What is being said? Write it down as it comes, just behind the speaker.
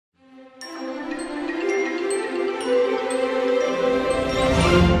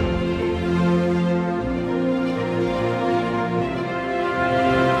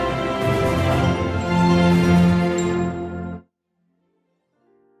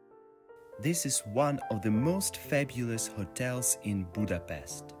This is one of the most fabulous hotels in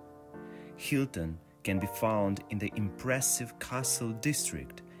Budapest. Hilton can be found in the impressive Castle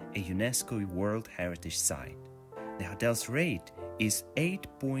District, a UNESCO World Heritage Site. The hotel's rate is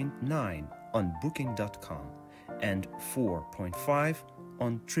 8.9 on Booking.com and 4.5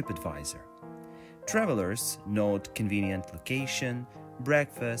 on TripAdvisor. Travelers note convenient location,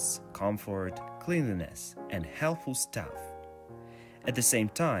 breakfast, comfort, cleanliness, and helpful staff. At the same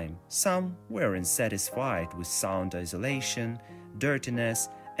time, some weren't satisfied with sound isolation, dirtiness,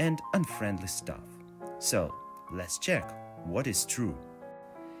 and unfriendly staff. So, let's check what is true.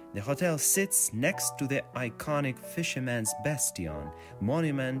 The hotel sits next to the iconic Fisherman's Bastion,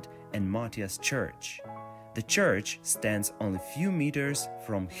 Monument, and Matthias Church. The church stands only a few meters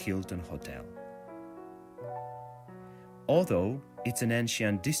from Hilton Hotel. Although it's an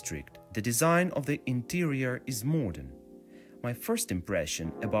ancient district, the design of the interior is modern. My first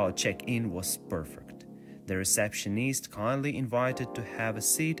impression about check-in was perfect. The receptionist kindly invited to have a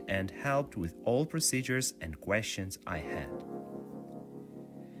seat and helped with all procedures and questions I had.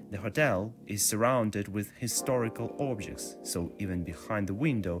 The hotel is surrounded with historical objects, so even behind the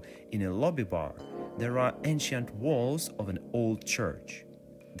window in a lobby bar, there are ancient walls of an old church.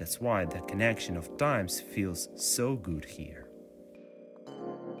 That's why the connection of times feels so good here.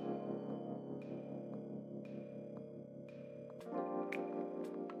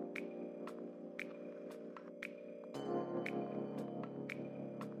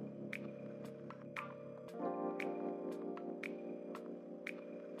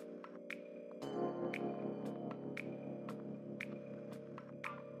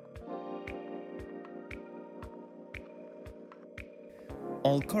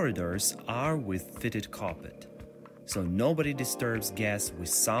 All corridors are with fitted carpet, so nobody disturbs guests with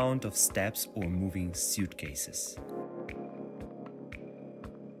sound of steps or moving suitcases.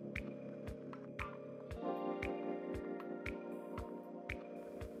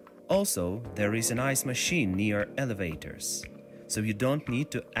 Also, there is an ice machine near elevators, so you don't need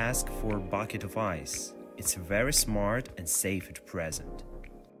to ask for a bucket of ice. It's very smart and safe at present.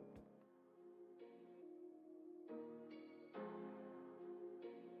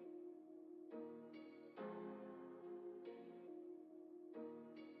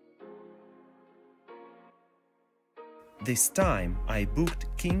 This time I booked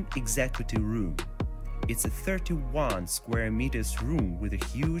King Executive Room. It's a 31 square meters room with a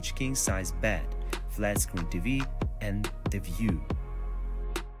huge king-size bed, flat-screen TV, and the view.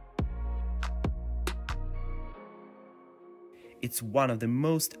 It's one of the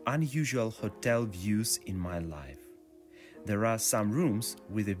most unusual hotel views in my life. There are some rooms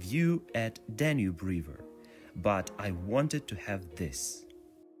with a view at Danube River, but I wanted to have this.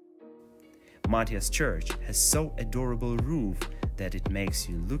 Matthias Church has so adorable roof that it makes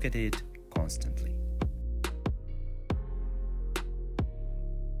you look at it constantly.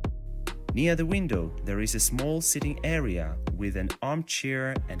 Near the window, there is a small sitting area with an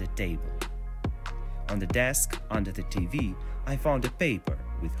armchair and a table. On the desk under the TV, I found a paper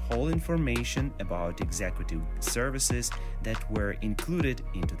with whole information about executive services that were included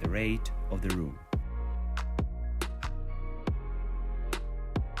into the rate of the room.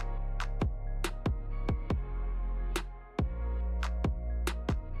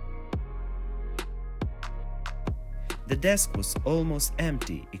 The desk was almost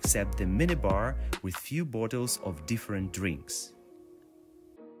empty except the minibar with few bottles of different drinks.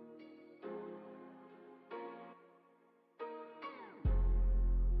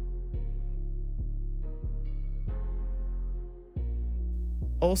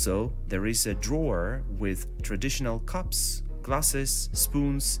 Also, there is a drawer with traditional cups, glasses,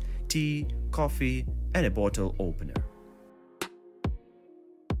 spoons, tea, coffee, and a bottle opener.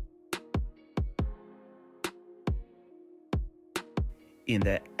 In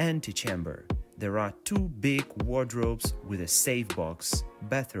the antechamber, there are two big wardrobes with a safe box,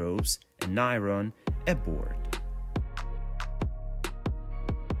 bathrobes, an iron, a board.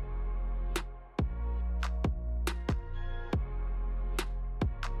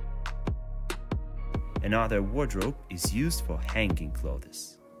 Another wardrobe is used for hanging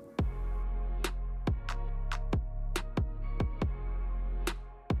clothes.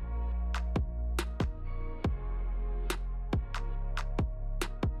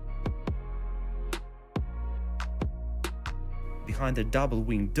 Behind the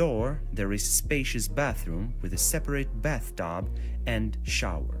double-winged door, there is a spacious bathroom with a separate bathtub and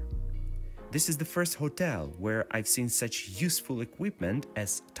shower. This is the first hotel where I've seen such useful equipment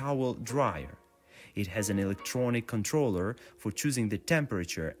as towel dryer. It has an electronic controller for choosing the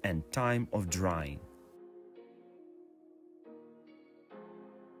temperature and time of drying.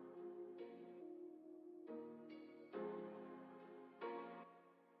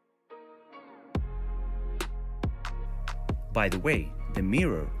 By the way, the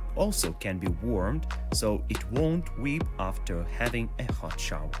mirror also can be warmed so it won't weep after having a hot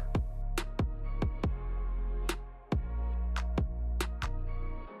shower.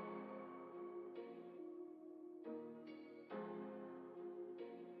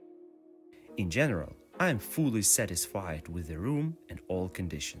 In general, I am fully satisfied with the room and all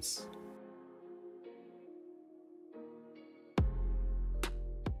conditions.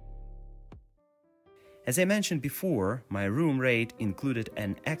 As I mentioned before, my room rate included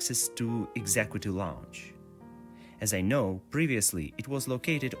an access to executive lounge. As I know, previously it was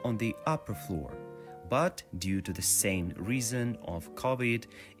located on the upper floor, but due to the same reason of COVID,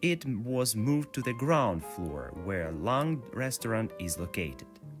 it was moved to the ground floor where Lang restaurant is located.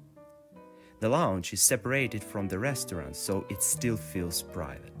 The lounge is separated from the restaurant, so it still feels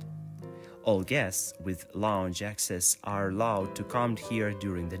private. All guests with lounge access are allowed to come here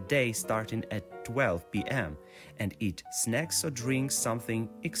during the day starting at 12 p.m. and eat snacks or drink something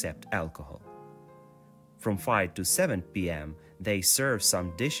except alcohol. From 5 to 7 p.m. they serve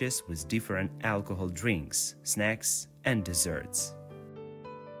some dishes with different alcohol drinks, snacks and desserts.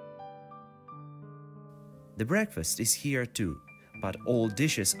 The breakfast is here too, but all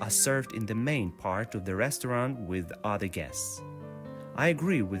dishes are served in the main part of the restaurant with other guests. I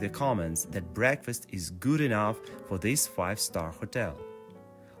agree with the comments that breakfast is good enough for this 5-star hotel.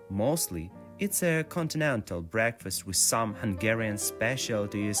 Mostly, it's a continental breakfast with some Hungarian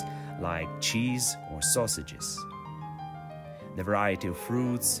specialties like cheese or sausages. The variety of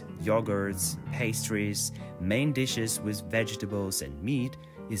fruits, yogurts, pastries, main dishes with vegetables and meat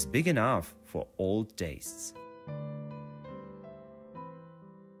is big enough for all tastes.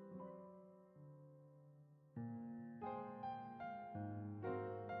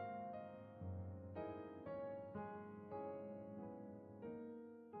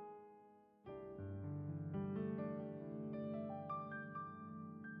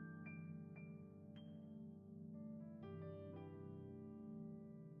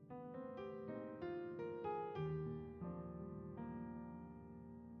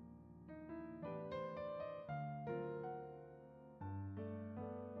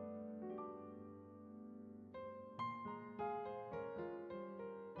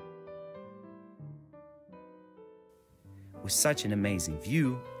 With such an amazing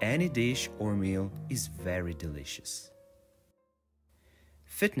view, any dish or meal is very delicious.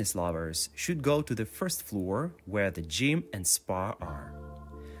 Fitness lovers should go to the first floor where the gym and spa are.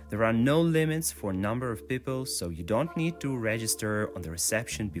 There are no limits for number of people, so you don't need to register on the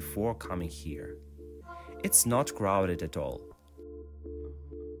reception before coming here. It's not crowded at all.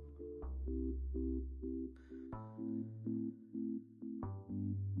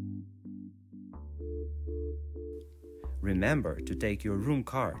 Remember to take your room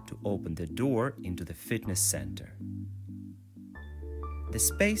card to open the door into the fitness center. The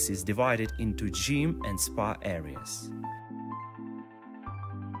space is divided into gym and spa areas.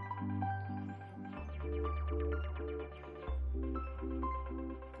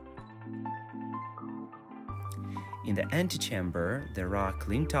 In the antechamber, there are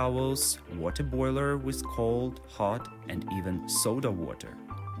clean towels, water boiler with cold, hot, and even soda water.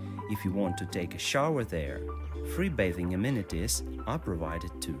 If you want to take a shower there, free bathing amenities are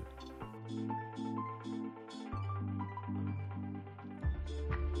provided too.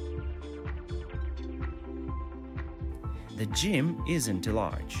 The gym isn't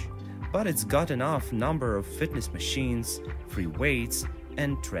large, but it's got enough number of fitness machines, free weights,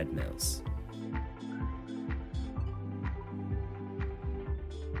 and treadmills.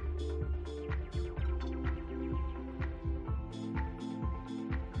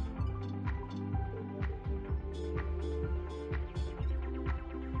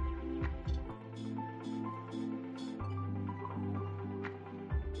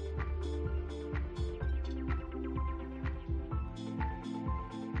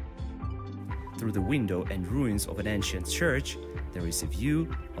 Through the window and ruins of an ancient church, there is a view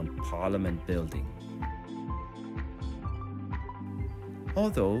on Parliament building.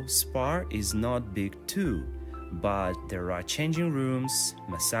 Although spa is not big too, but there are changing rooms,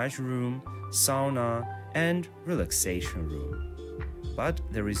 massage room, sauna and relaxation room. But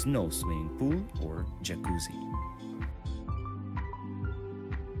there is no swimming pool or jacuzzi.